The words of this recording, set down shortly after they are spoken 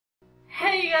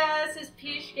guys, it's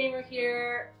Peach Gamer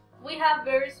here. We have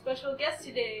very special guests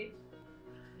today.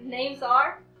 The names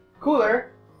are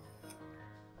Cooler,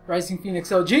 Rising Pheonix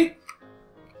LG.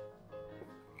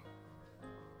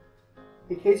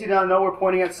 in case you don't know, we're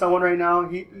pointing at someone right now.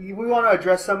 We want to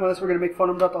address someone else. We're going to make fun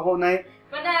of him about the whole night.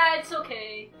 but nah, it's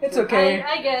okay. It's okay.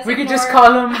 I guess we could ignore just it.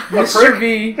 call him Mr.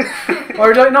 V.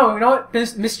 Or no, you know what?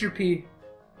 Mr. P.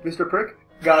 Mr. Prick?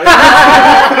 Got it.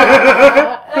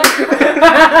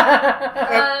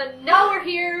 Now we're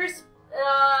here.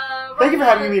 Thank you for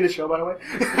having me in the show, by the way.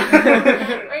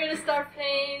 We're gonna start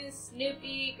playing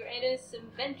Snoopy Greatest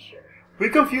Adventure. We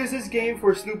confused this game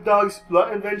for Snoop Dogg's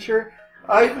Blood Adventure.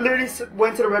 I literally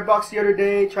went to the Red Box the other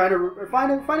day trying to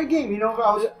find a game. You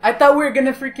know, I thought we were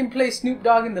gonna freaking play Snoop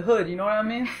Dogg in the Hood. You know what I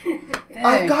mean?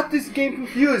 I got this game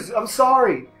confused. I'm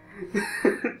sorry.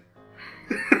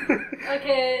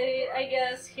 Okay, I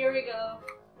guess here we go.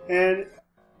 And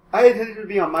I intended to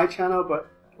be on my channel, but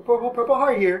Purple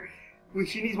Heart here,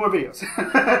 she needs more videos.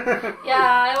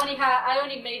 Yeah, I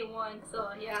only made one, so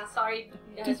yeah, sorry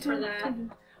guys for that.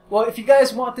 Well, if you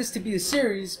guys want this to be a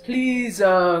series, please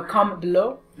comment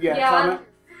below. Yeah, comment.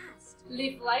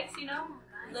 Leave likes,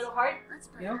 little heart,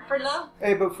 for love.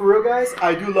 Hey, but for real, guys,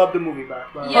 I do love the movie back.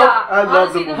 Yeah, I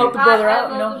love the movie. Help the brother I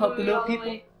out, love help the little movie all people.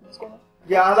 way. What's going on?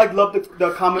 Yeah, I love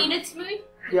the comment. Peanuts movie?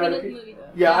 Yeah, Peanuts movie.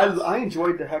 Yeah, I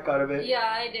enjoyed the heck out of it. Yeah,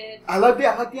 I did. I like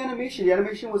the animation. The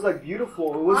animation was like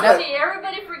beautiful. It was Honestly,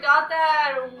 everybody forgot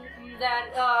that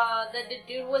the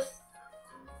dude was.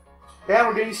 Damn,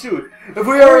 we're getting sued. If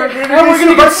we're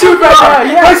gonna get sued right now.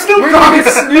 Yeah, by Snoop we're Dogg. gonna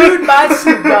get sued by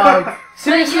Snoop Dogg.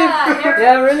 Seriously?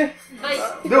 Yeah, really?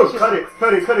 But, Dude, cut it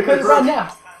right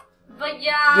now. but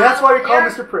yeah. That's why we call him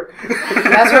Mr. Prick.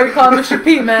 That's why we call him Mr.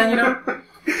 P, man. You know.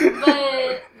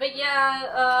 But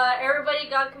yeah, everybody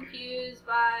got confused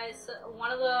by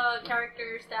one of the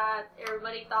characters that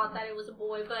everybody thought that it was a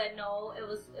boy, but no, it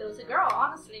was a girl,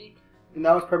 honestly. And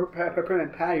that was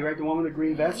Peppermint Patty, right? The one with the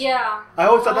green vest. Yeah. I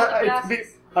always thought that.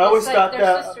 I always thought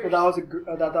that sisters.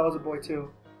 that was a boy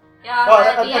too. Yeah, Oh, but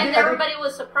at the end, everybody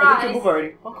was I surprised. think you move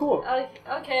already. Oh, cool.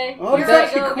 Okay. Oh, Here it's we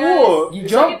actually go, cool. guys. You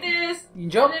Look jump. at this. You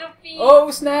jump. Little feet.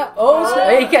 Oh snap! Oh snap!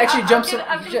 Hey, he can actually jump some.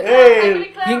 Hey,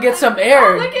 You can get some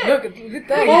air. Look at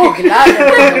that. Oh. You can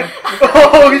glide.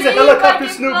 Oh, he's a helicopter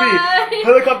Snoopy.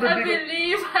 Helicopter I Beagle.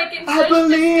 believe I can. I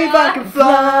believe I can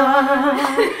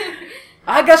fly.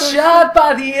 I got shot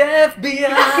by the FBI.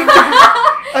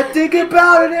 I think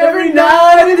about it every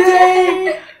night and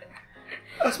day.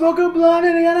 I smoke a blunt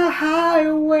and on a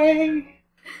highway.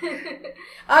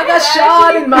 I got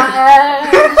shot in my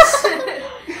ass.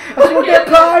 I smoke a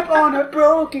pipe on a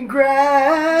broken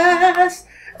grass.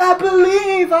 I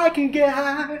believe I can get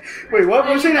high. Wait, what?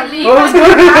 What was saying? What's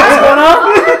going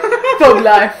on? Thug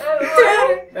life.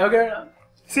 Okay.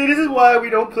 See, this is why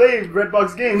we don't play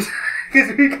Redbox games.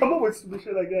 Because we come up with stupid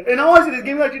shit like that. And honestly, this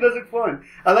game actually does look fun.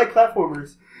 I like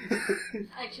platformers.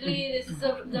 Actually, this is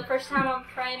the first time I'm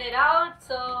trying it out,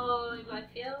 so if I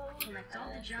fail,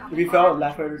 If you fell,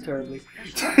 laugh at her terribly.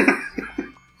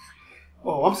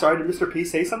 Oh, I'm sorry. Did Mr. P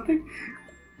say something?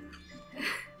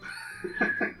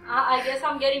 I guess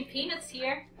I'm getting peanuts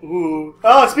here. Ooh.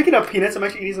 Oh, speaking of peanuts, I'm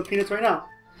actually eating some peanuts right now.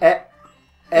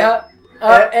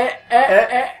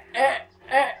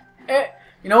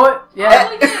 You know what?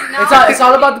 Yeah. It's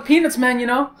all about the peanuts, man, you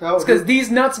know? It's because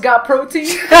these nuts got protein.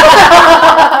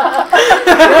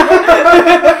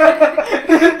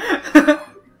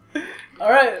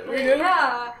 Alright, we good?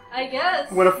 Yeah, I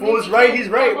guess. When a fool is right, he's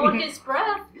right. Hold his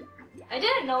breath. I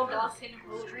didn't know dogs can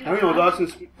hold. I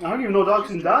don't even know dogs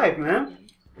can dive, man.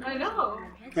 I know.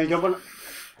 Can I jump on?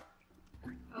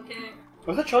 Okay.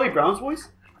 Was that Charlie Brown's voice?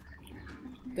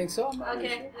 Think so?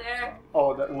 Okay, there.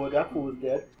 Oh, that fool is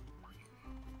dead.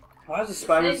 Why is the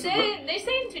spider? They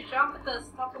seem to jump at the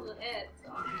top of the head.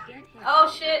 So.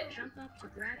 Oh shit!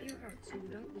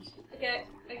 Okay.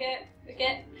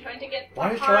 Trying to get. Why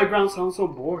does Charlie Brown sound so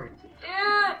bored?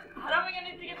 Yeah. How am I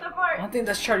gonna get that part? I think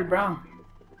that's Charlie Brown.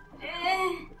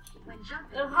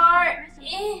 The heart.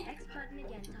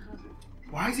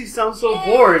 Why does he sound so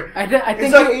bored? I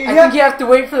think you have to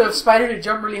wait for the spider to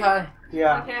jump really high.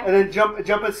 Yeah, okay. and then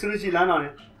jump as soon as you land on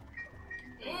it.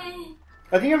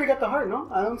 I think you already got the heart, no?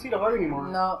 I don't see the heart anymore.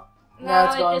 No, No,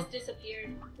 it's gone. it just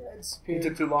disappeared. It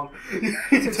took too long.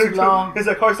 It took too long. It's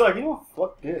like heart's like, you know what?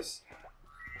 Fuck this.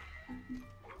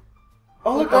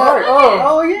 Oh, look, the that? heart.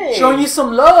 Oh, yeah. Showing you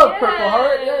some love, Yeah. Purple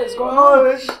Heart. Yeah, it's going Oh, on.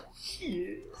 that's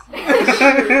shit.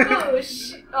 Oh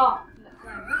shit! Oh.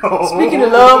 Speaking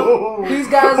of love, please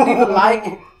guys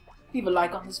leave a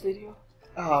like on this video.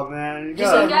 Oh man, you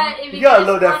Just gotta, if you gotta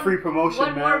load that want free promotion,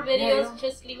 one man. more videos, Yeah.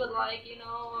 just leave a like, you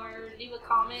know, or leave a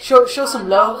comment. Show some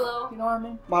love. below. You know what I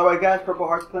mean? By the way, guys, Purple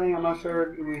Heart's playing. I'm not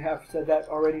sure if we have said that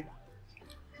already.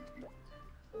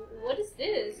 What is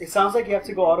this? It sounds like you have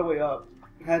to go all the way up.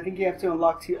 I think you have to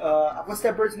unlock. What's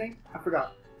that bird's name? I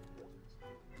forgot.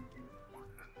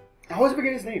 I always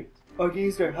forget his name. Oh,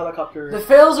 he's their helicopter. The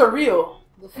fails are real.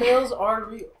 The fails are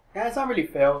real. Yeah, it's not really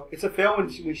fail. It's a fail when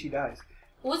she dies.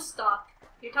 Woodstock.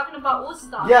 You're talking about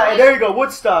Woodstock. Yeah, right? there you go.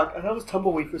 Woodstock. I thought it was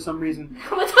Tumbleweed for some reason.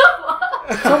 What the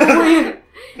fuck? Tumbleweed.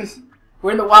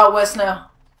 We're in the Wild West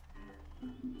now.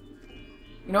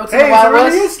 You know what's in Hey, the Wild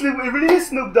West? it really is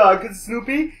Snoop Dogg. Because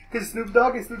Snoopy, because Snoop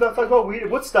Dogg and Snoop Dogg talk about weed.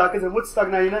 Woodstock is a Woodstock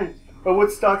 99. Or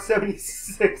Woodstock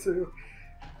 76.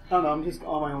 I don't know, I'm just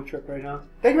on my own trip right now.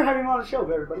 Thank you for having me on the show,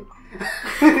 everybody.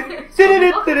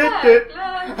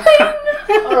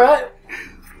 Alright.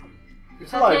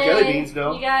 There's a lot of jelly beans,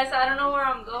 though. You guys, I don't know where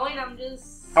I'm going. I'm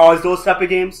just. Oh, it's those type of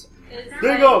games?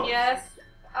 There you go. Yes.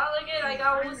 Oh, look at it. I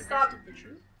got Woodstock.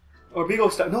 Or Big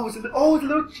Old Stock. No, it's the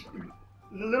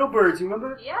little birds, you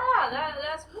remember? Yeah,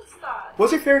 that's Woodstock.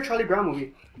 What's your favorite Charlie Brown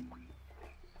movie?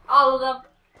 All of them.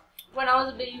 When I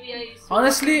was a baby, I used to.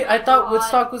 Honestly, I thought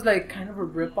Woodstock was like kind of a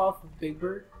rip-off of Big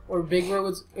Bird. Or Big Bird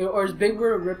was... Or is Big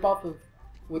Bird a rip-off of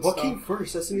Woodstock? What came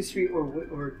first, Sesame Street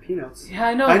or Peanuts? Yeah,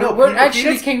 I know. What actually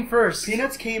Peanuts came first?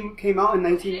 Peanuts came out in the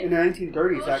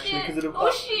 1930s, actually. Because of Oh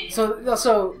shit!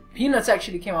 So Peanuts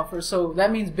actually came out first. So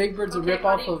that means Big Bird's a Okay,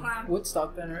 rip-off buddy, of climb.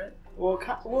 Woodstock then, right?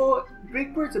 Well,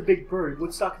 Big Bird's a big bird.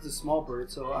 Woodstock is a small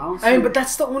bird, so I don't see... I mean, but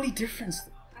that's the only difference,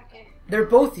 though. Okay. They're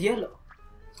both yellow.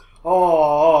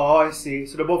 Oh, I see.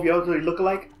 So they're both yellow, so they look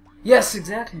alike? Yes,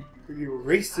 exactly. You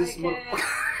racist Okay.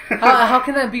 motherfucker. How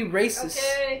can I be racist?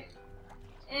 Okay.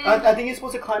 I think you're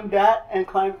supposed to climb that and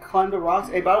climb the rocks.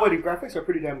 Hey, by the way, the graphics are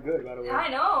pretty damn good, by the way. I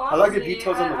know. I like the honestly.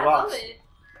 details on the I rocks. love it.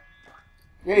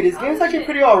 Hey, this game's actually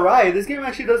pretty alright. This game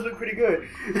actually does look pretty good.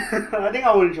 I think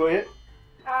I would enjoy it.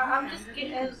 I'm just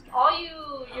getting all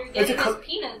you're getting is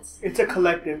peanuts. It's a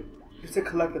collective. It's a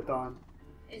collectathon.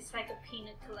 It's like a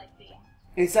peanut collecting.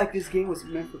 It's like this game was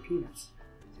meant for peanuts.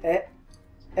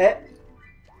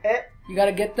 You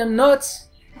gotta get them nuts.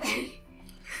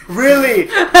 Really?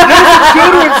 This is a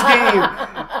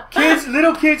children's game.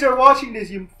 Little kids are watching this.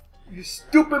 You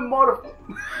stupid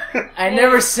motherfucker. I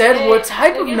never said what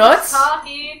type of nuts.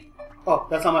 Oh,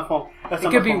 that's on my phone. That's It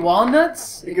on could my be phone.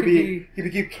 walnuts. It could be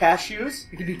cashews.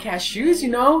 It could be cashews. You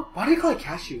know. Why do you call it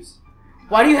cashews?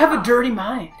 Why do you have a dirty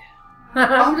mind?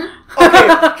 Okay,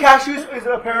 cashews is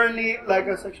apparently like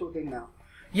a sexual thing now.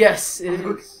 Yes, it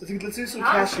is. Let's do some cashews.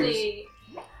 Honestly,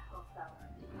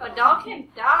 a dog can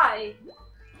die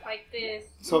like this.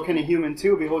 So can a human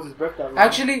too if he holds his breath that long.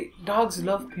 Actually, dogs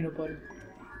love peanut butter.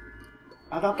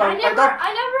 I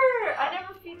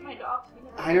never feed my dog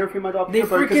peanut butter. I never feed my dog They peanut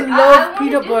butter freaking because love I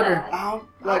peanut wanna do butter. that. I don't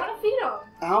I like. want to feed them.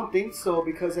 I don't think so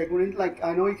because I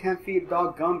know you can't feed a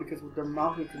dog gum because their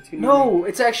mouth will continue. No,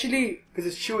 it's actually because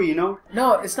it's chewy, you know.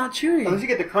 no, it's not chewy. Unless you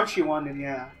get the crunchy one, then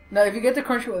yeah. No, if you get the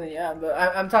crunchy one, then yeah. But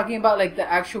I'm talking about like the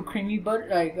actual creamy butter,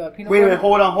 like peanut Wait a butter. minute,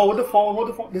 hold on, hold the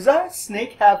phone. Does that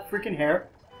snake have freaking hair?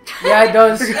 Yeah, it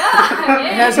does. Yeah,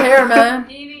 It has hair, man.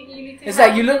 You need to It's have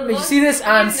like you look. the You see this?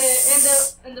 I'm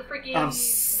in the freaking I'm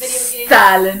video game.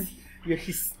 styling.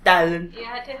 He's styling. You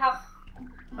had to have.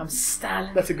 I'm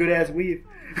styling. That's a good ass weave.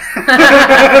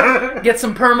 Get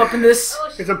some perm up in this.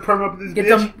 Oh, It's a perm up this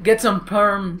bitch. Get some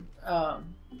perm. I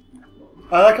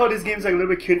like how this game's like a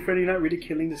little bit kid friendly. You're not really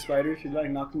killing the spiders. You're like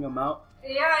knocking them out.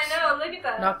 Yeah, I know. Look at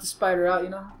that. Knock the spider out. You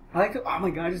know. I like it. Oh my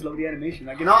god, I just love the animation.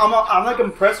 Like, you know, I'm like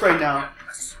impressed right now.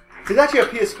 It's actually a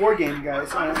PS4 game,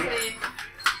 guys. Honestly.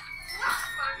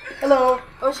 Hello.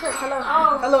 Oh shit! Hello.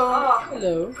 Oh. Hello. Oh.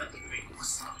 Hello.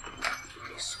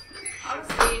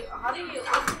 Honestly, how do you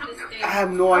open this thing? I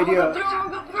have no idea.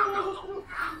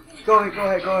 Go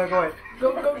ahead.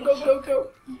 Go.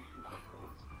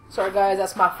 Sorry guys,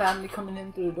 that's my family coming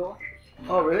in through the door.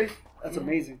 Oh really? That's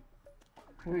amazing.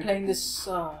 We're playing this.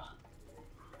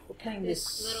 We're playing This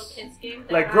this. little kids game.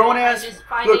 that Like grown I ass, just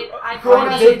find look, it. I grown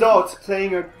find ass it. adults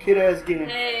playing a kid ass game.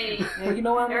 Hey, Yeah, you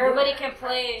know what? everybody can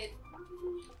play it.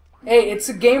 Hey, it's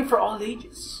a game for all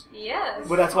ages. Yes.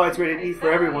 But that's why it's rated E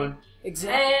for everyone.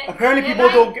 Exactly. Apparently And people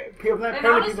I- don't get. And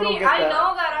Apparently people don't honestly, get I that.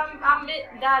 know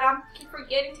that I'm keep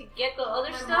forgetting to get the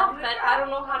other stuff, but I don't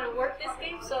know how to work this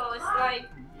game, so it's like.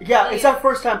 Yeah, it's our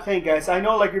first time playing, guys. I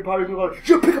know, like, you're probably people like,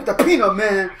 you pick up the peanut,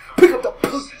 man. Pick up the.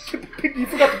 You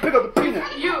forgot to pick up the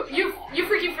peanut. You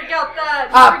freaking forgot that.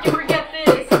 You Ah, freaking forget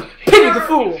this. Pity the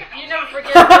fool. You never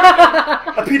forget.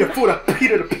 That. A Peter food, a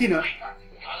Peter the peanut.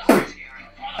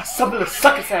 Something to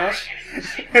suck his ass.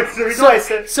 That's the reason why I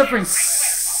said. Suffering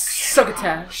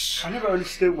Succotash. I never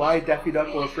understood why Daffy Duck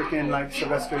or freaking like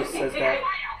Sylvester says that.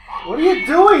 What are you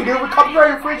doing, dude? We're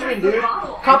copyright infringement, dude.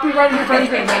 Copyright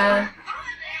infringement, man.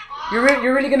 You're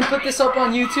really gonna put this up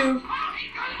on YouTube?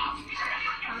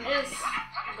 I'm just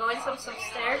going some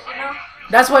stairs, you know?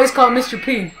 That's why he's called Mr.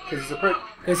 P. Because he's a prick.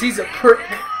 Because he's a prick.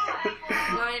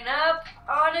 Going up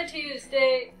on a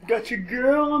Tuesday. Got your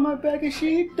girl on my back and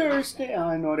she thirsty. Oh,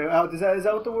 I know that. Oh, is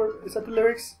that what the word? Is that the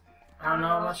lyrics? I don't know,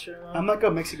 I'm not sure. I'm like a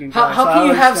Mexican guy. How can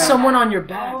you have someone on your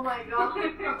back? Oh my god.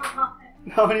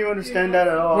 I don't even understand that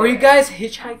at all. Were you guys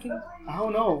hitchhiking? I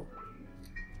don't know.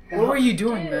 What were you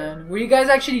doing, man? Were you guys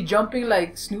actually jumping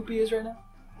like Snoopy is right now?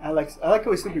 I like the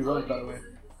way Snoopy runs, by the way.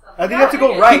 I think you have to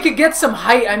go right. He could get some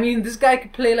height. I mean, this guy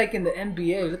could play like in the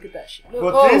NBA. Look at that shit.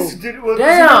 Well, isn't there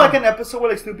like an episode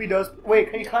where like Snoopy does? Wait,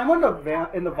 can you climb on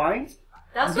in the vines?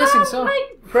 That's I'm guessing so.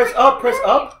 like, Press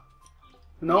up.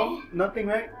 No, nothing,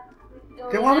 right?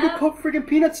 Then why would you put freaking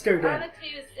peanuts there on then? a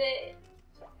Tuesday,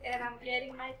 and I'm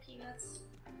getting my peanuts.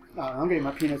 Oh, I'm getting my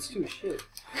peanuts too. Shit.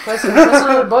 Press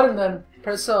another button then.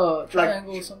 Press a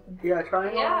triangle or something. Yeah,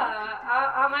 triangle. Yeah,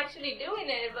 I'm actually doing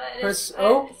it, but Press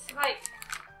O. It's like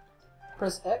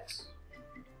Press X.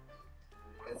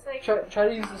 it's like Try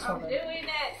to use this I'm one. doing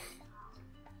it.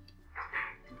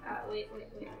 Wait.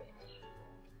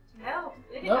 No,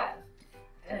 look at Nope. that.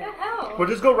 What the hell? Well,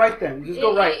 just go right then. Just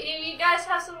go right. If you guys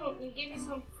have give me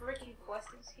some freaking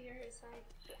questions here. It's like.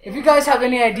 If you guys have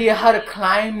any idea how to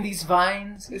climb these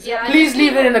vines, Yeah, please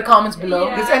leave it in the comments below.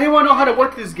 Yeah. Does anyone know how to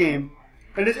work this game?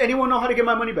 And does anyone know how to get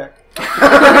my money back?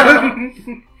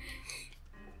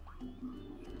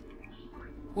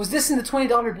 Was this in the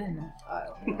 $20 bin?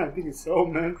 I think it's so,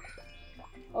 man.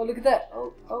 Oh, look at that.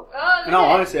 Oh. Oh, No,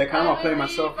 honestly, I kinda wanna play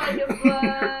myself.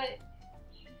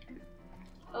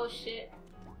 Oh shit.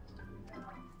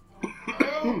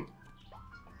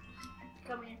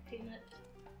 Come here, peanut.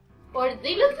 Or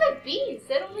they look like beans.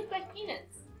 They don't look like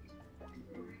peanuts.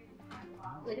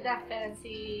 Look at that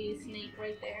fancy snake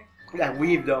right there. That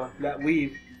weave, though. That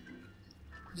weave.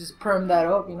 Just perm that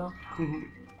up, you know.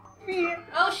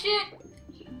 Oh shit!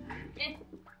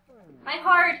 My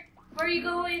heart, where are you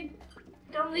going?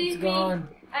 Don't leave It's me. gone.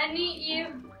 I need you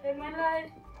in my life.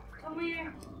 Come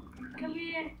here. Come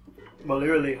here. Well,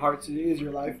 literally, hearts is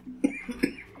your life.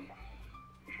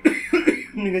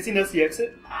 You guys see that's the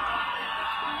exit?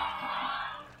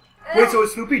 Wait, so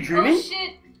is Snoopy dreaming? Oh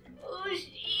shit! Oh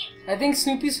shit! I think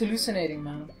Snoopy's hallucinating,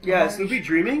 man. Yeah, is Snoopy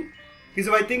dreaming? Because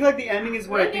if I think like the ending is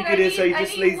what I think it is, so he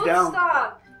just I need lays down.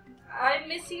 Woodstock. I'm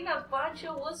missing a bunch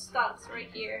of Woodstocks right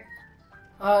here.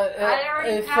 I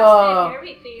already passed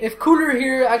everything. If Cooler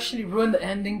here actually ruined the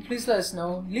ending, please let us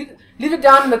know. Leave it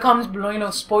down in the comments below, you know,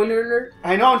 spoiler alert.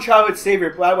 I know I'm childhood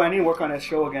savior, but I need to work on that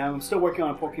show again. I'm still working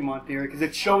on Pokemon Theory, because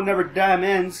that show never damn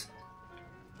ends.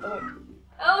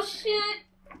 Oh shit!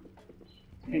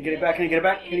 Can you get it back? Can you get it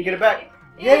back? Can you get it back?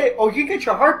 Yeah! Oh, you can get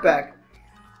your heart back.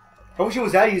 I wish it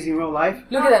was that easy in real life.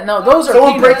 Look at that. No, those are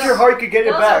Someone peanuts. breaks your heart, you could get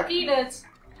it Those back. are peanuts.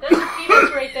 Those are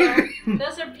peanuts right there.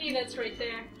 Those are peanuts right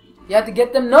there. You have to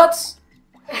get them nuts.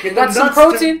 Get You them got some nuts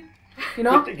protein. You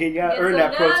know? You gotta Get earn some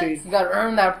that nuts. protein. You gotta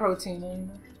earn that protein. You know?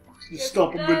 Just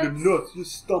stomp them in the nuts.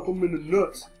 Just stomp them in the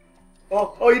nuts.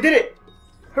 Oh, you did it!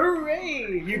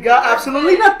 Hooray! You got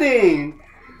absolutely nothing!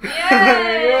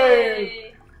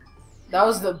 Yay! That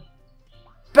was the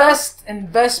best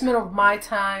investment of my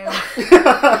time.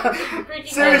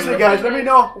 Seriously, guys, let me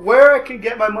know where I can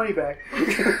get my money back.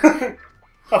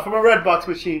 From a Redbox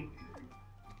machine.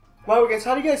 Well, guys,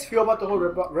 how do you guys feel about the whole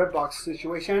Redbox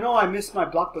situation? I know I missed my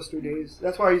Blockbuster days.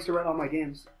 That's where I used to rent all my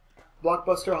games.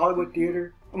 Blockbuster, Hollywood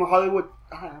Theater. I'm a Hollywood.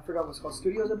 I forgot what it's called.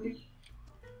 Studios, I believe.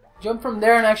 Jump from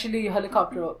there and actually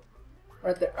helicopter up.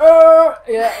 Right there. Yeah,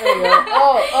 there you go.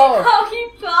 Oh. How he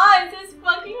climbs is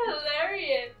fucking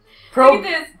hilarious. Pro, Look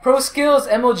at this. Pro Skills,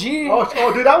 MLG.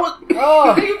 Oh, dude, that was.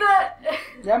 Oh. Look at that.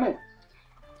 Damn it.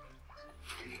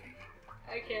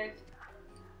 Okay.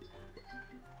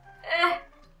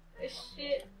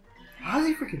 Shit. How does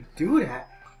he freaking do that?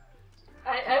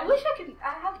 I wish I could.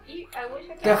 I wish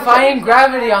I could. Defying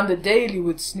gravity on the daily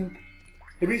with Snoopy.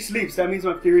 If he sleeps, that means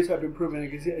my theories have been proven.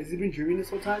 Like, has he been dreaming this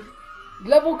whole time?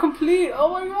 Level complete.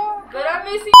 Oh my god. But I'm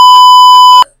missing.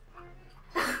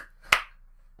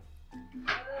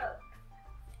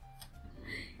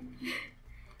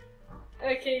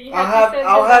 Okay, you have to send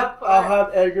I'll it up have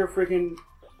Edgar freaking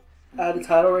add the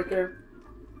title right there.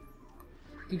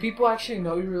 Do people actually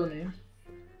know your real name?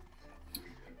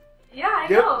 Yeah, I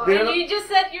They- know. they And don't- you just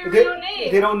said your real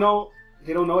name. They don't know.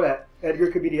 They don't know that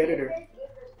Edgar could be the editor.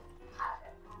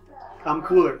 I'm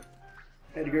Cooler.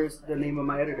 Edgar's the name of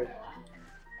my editor.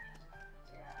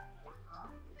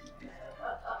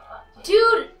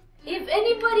 Dude,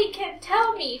 anybody can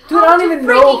tell me, dude, I don't even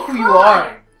know who you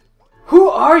are. Who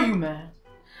are you, man?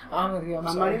 I'm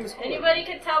My sorry. name is Cool. Anybody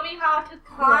can tell me how to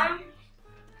climb?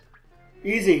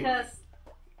 Easy. Because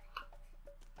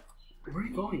Where are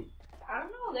you going? I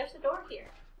don't know. There's a door here.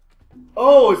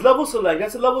 Oh, it's level select.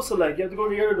 That's a level select. You have to go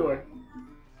to the other door.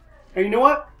 And you know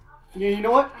what? Yeah, you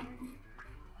know what?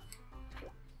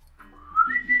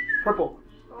 Purple.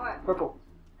 What? Purple.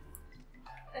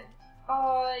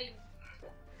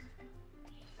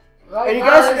 Right,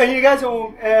 And you guys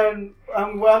will, and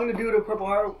what I'm gonna do to Purple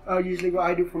Heart, usually what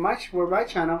I do for my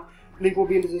channel. Link will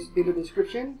be in the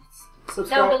description.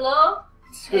 Subscribe Down below.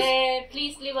 And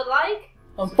please leave a like.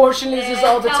 Unfortunately, this is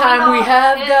all the tell me time we how-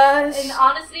 have, and- guys. And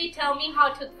honestly, tell me how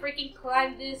to freaking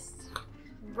climb this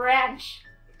branch.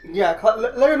 Yeah,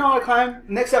 let her know how to climb.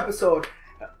 Next episode.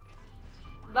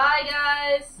 Bye,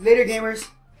 guys. Later, gamers.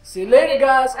 See you later,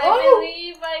 guys. I Oh!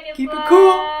 believe I can Keep it fly.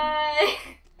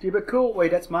 cool. Keep it cool.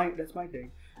 Wait, that's my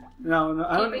thing. No,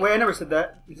 I don't. Keep it- Wait, I never said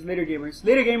that. It's later, gamers.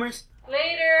 Later, gamers.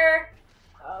 Later.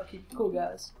 Keep it cool,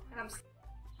 guys. I'm